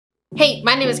Hey,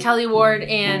 my name is Kelly Ward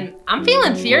and I'm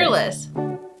feeling fearless.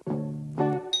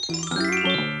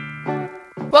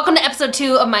 Welcome to episode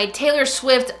 2 of my Taylor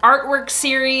Swift artwork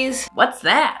series. What's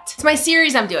that? It's my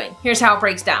series I'm doing. Here's how it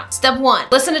breaks down. Step 1,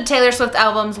 listen to Taylor Swift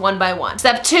albums one by one.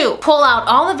 Step 2, pull out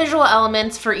all the visual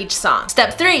elements for each song.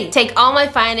 Step 3, take all my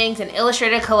findings and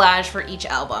illustrate a collage for each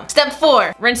album. Step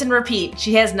 4, rinse and repeat.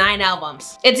 She has 9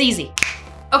 albums. It's easy.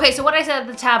 Okay, so what I said at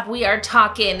the top, we are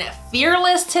talking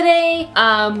Fearless today.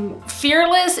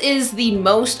 Fearless is the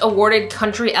most awarded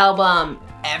country album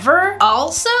ever.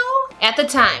 Also, at the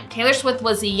time, Taylor Swift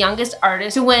was the youngest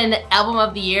artist to win Album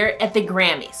of the Year at the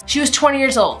Grammys. She was 20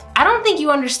 years old. I don't think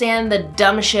you understand the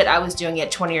dumb shit I was doing at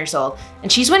 20 years old.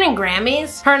 And she's winning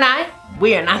Grammys. Her and I,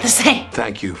 we are not the same.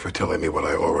 Thank you for telling me what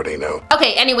I already know.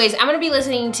 Okay, anyways, I'm gonna be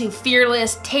listening to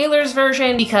Fearless, Taylor's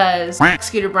version, because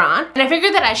Scooter Braun. And I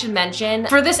figured that I should mention,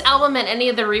 for this album and any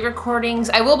of the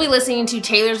re-recordings, I will be listening to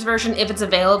Taylor's version if it's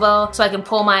available, so I can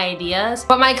pull my ideas.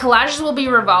 But my collages will be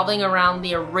revolving around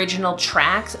the original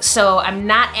tracks, so I'm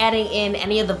not adding in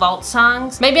any of the vault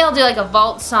songs. Maybe I'll do like a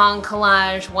vault song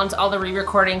collage once all the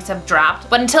re-recordings have dropped.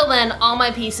 But until then, all my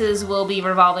pieces will be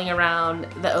revolving around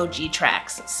the OG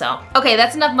tracks, so. Okay,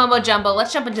 that's enough mumbo jumbo.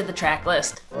 Let's jump into the track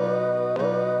list.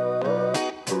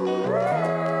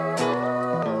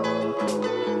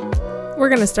 We're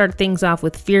gonna start things off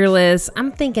with Fearless.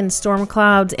 I'm thinking storm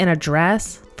clouds and a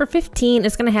dress. For 15,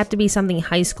 it's gonna have to be something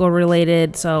high school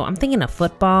related, so I'm thinking of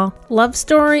football. Love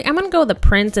story, I'm gonna go the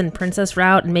prince and princess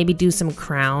route and maybe do some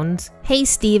crowns. Hey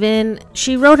Steven,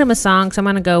 she wrote him a song, so I'm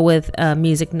gonna go with a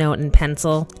music note and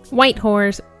pencil. White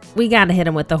horse, we gotta hit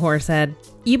him with the horse head.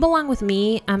 You Belong With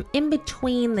Me, I'm in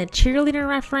between the cheerleader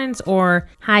reference or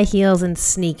high heels and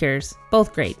sneakers.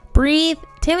 Both great. Breathe,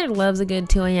 Taylor loves a good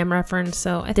 2 a.m. reference,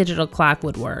 so a digital clock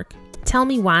would work. Tell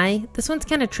Me Why, this one's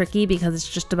kind of tricky because it's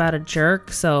just about a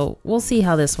jerk, so we'll see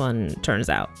how this one turns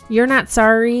out. You're Not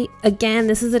Sorry, again,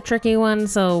 this is a tricky one,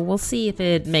 so we'll see if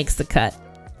it makes the cut.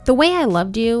 The Way I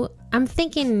Loved You, I'm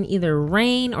thinking either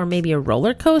rain or maybe a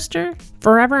roller coaster.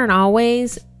 Forever and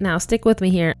Always, now stick with me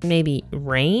here, maybe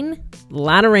rain? A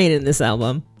lot of rain in this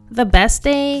album. The Best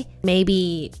Day,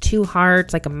 maybe 2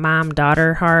 hearts, like a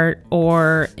mom-daughter heart,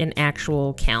 or an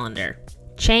actual calendar.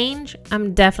 Change,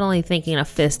 I'm definitely thinking a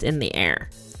fist in the air.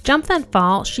 Jump Then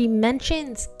Fall, she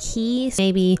mentions keys,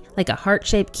 maybe like a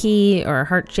heart-shaped key or a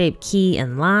heart-shaped key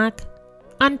and lock.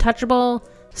 Untouchable,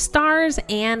 stars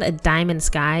and a diamond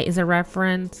sky is a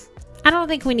reference. I don't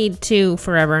think we need 2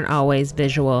 Forever and Always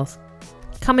visuals.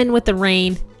 Come In With the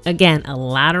Rain, again, a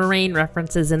lot of rain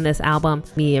references in this album.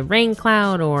 Be a rain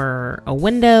cloud or a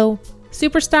window.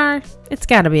 Superstar, it's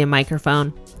gotta be a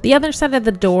microphone. The Other Side of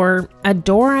the Door, a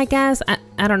door I guess.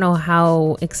 I don't know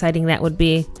how exciting that would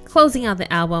be. Closing out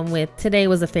the album with Today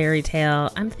Was a Fairy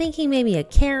Tale, I'm thinking maybe a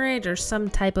carriage or some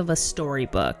type of a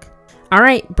storybook.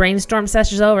 Alright, brainstorm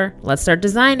session's over. Let's start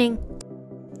designing.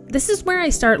 This is where I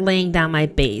start laying down my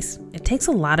base. It takes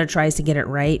a lot of tries to get it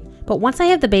right, but once I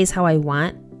have the base how I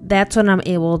want, that's when I'm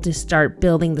able to start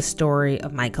building the story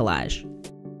of my collage.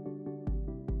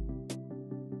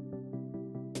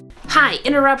 Hi,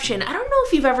 interruption. I don't know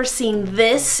if you've ever seen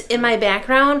this in my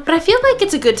background, but I feel like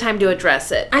it's a good time to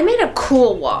address it. I made a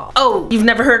cool wall. Oh, you've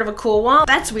never heard of a cool wall?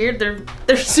 That's weird,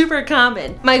 they're super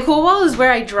common. My cool wall is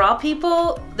where I draw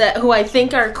people who I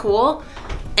think are cool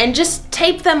and just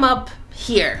tape them up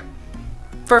here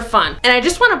for fun. And I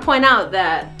just want to point out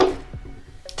that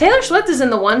Taylor Swift is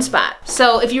in the one spot.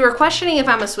 So if you were questioning if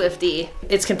I'm a Swiftie,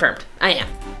 it's confirmed, I am.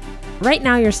 Right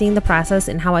now you're seeing the process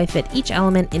and how I fit each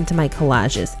element into my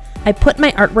collages. I put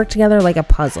my artwork together like a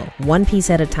puzzle, one piece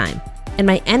at a time. And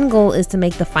my end goal is to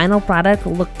make the final product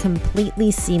look completely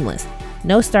seamless.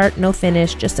 No start, no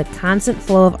finish, just a constant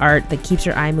flow of art that keeps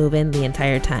your eye moving the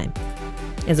entire time.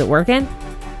 Is it working?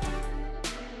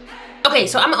 Okay,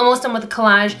 so I'm almost done with the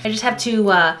collage. I just have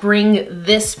to bring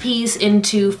this piece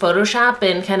into Photoshop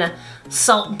and kind of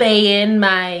Salt Bay in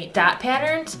my dot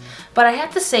patterns, but I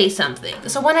have to say something.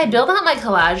 So when I build out my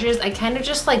collages, I kind of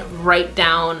just like write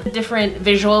down different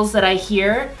visuals that I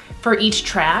hear for each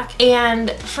track.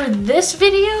 And for this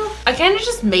video, I kind of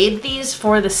just made these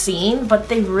for the scene, but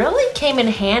they really came in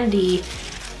handy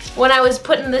when I was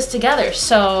putting this together.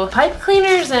 So pipe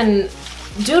cleaners and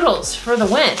doodles for the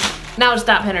win. Now it's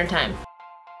dot pattern time.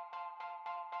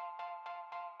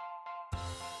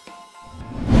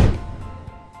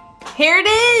 Here it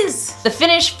is! The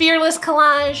finished Fearless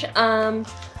collage.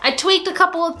 I tweaked a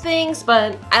couple of things,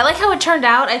 but I like how it turned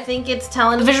out. I think it's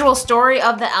telling the visual story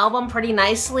of the album pretty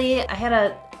nicely. I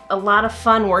had a lot of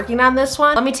fun working on this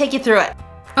one. Let me take you through it.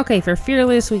 Okay, for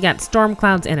Fearless, we got storm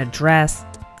clouds and a dress,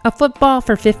 a football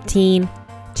for 15,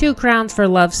 2 crowns for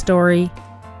love story,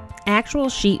 actual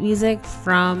sheet music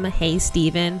from Hey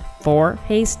Stephen for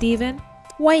Hey Stephen.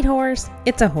 White horse,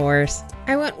 it's a horse.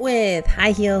 I went with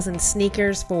high heels and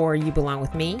sneakers for You Belong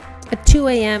With Me. A 2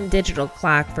 a.m. digital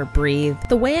clock for Breathe.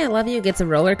 The Way I Love You gets a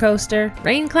roller coaster.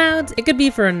 Rain clouds, it could be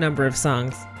for a number of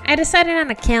songs. I decided on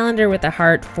a calendar with a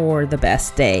heart for The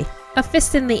Best Day. A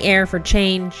fist in the air for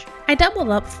Change. I doubled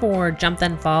up for Jump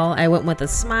Then Fall. I went with a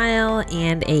smile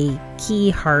and a key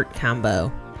heart combo.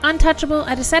 Untouchable,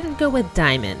 I decided to go with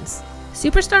diamonds.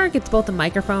 Superstar gets both a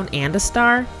microphone and a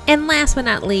star. And last but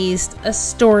not least, a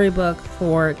storybook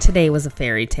for Today Was a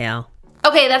Fairy Tale.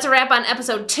 Okay, that's a wrap on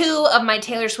episode 2 of my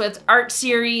Taylor Swift art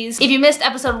series. If you missed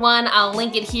episode 1, I'll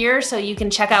link it here so you can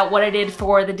check out what I did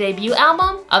for the debut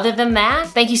album. Other than that,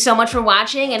 thank you so much for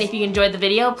watching, and if you enjoyed the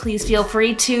video, please feel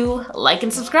free to like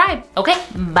and subscribe. Okay,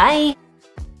 bye.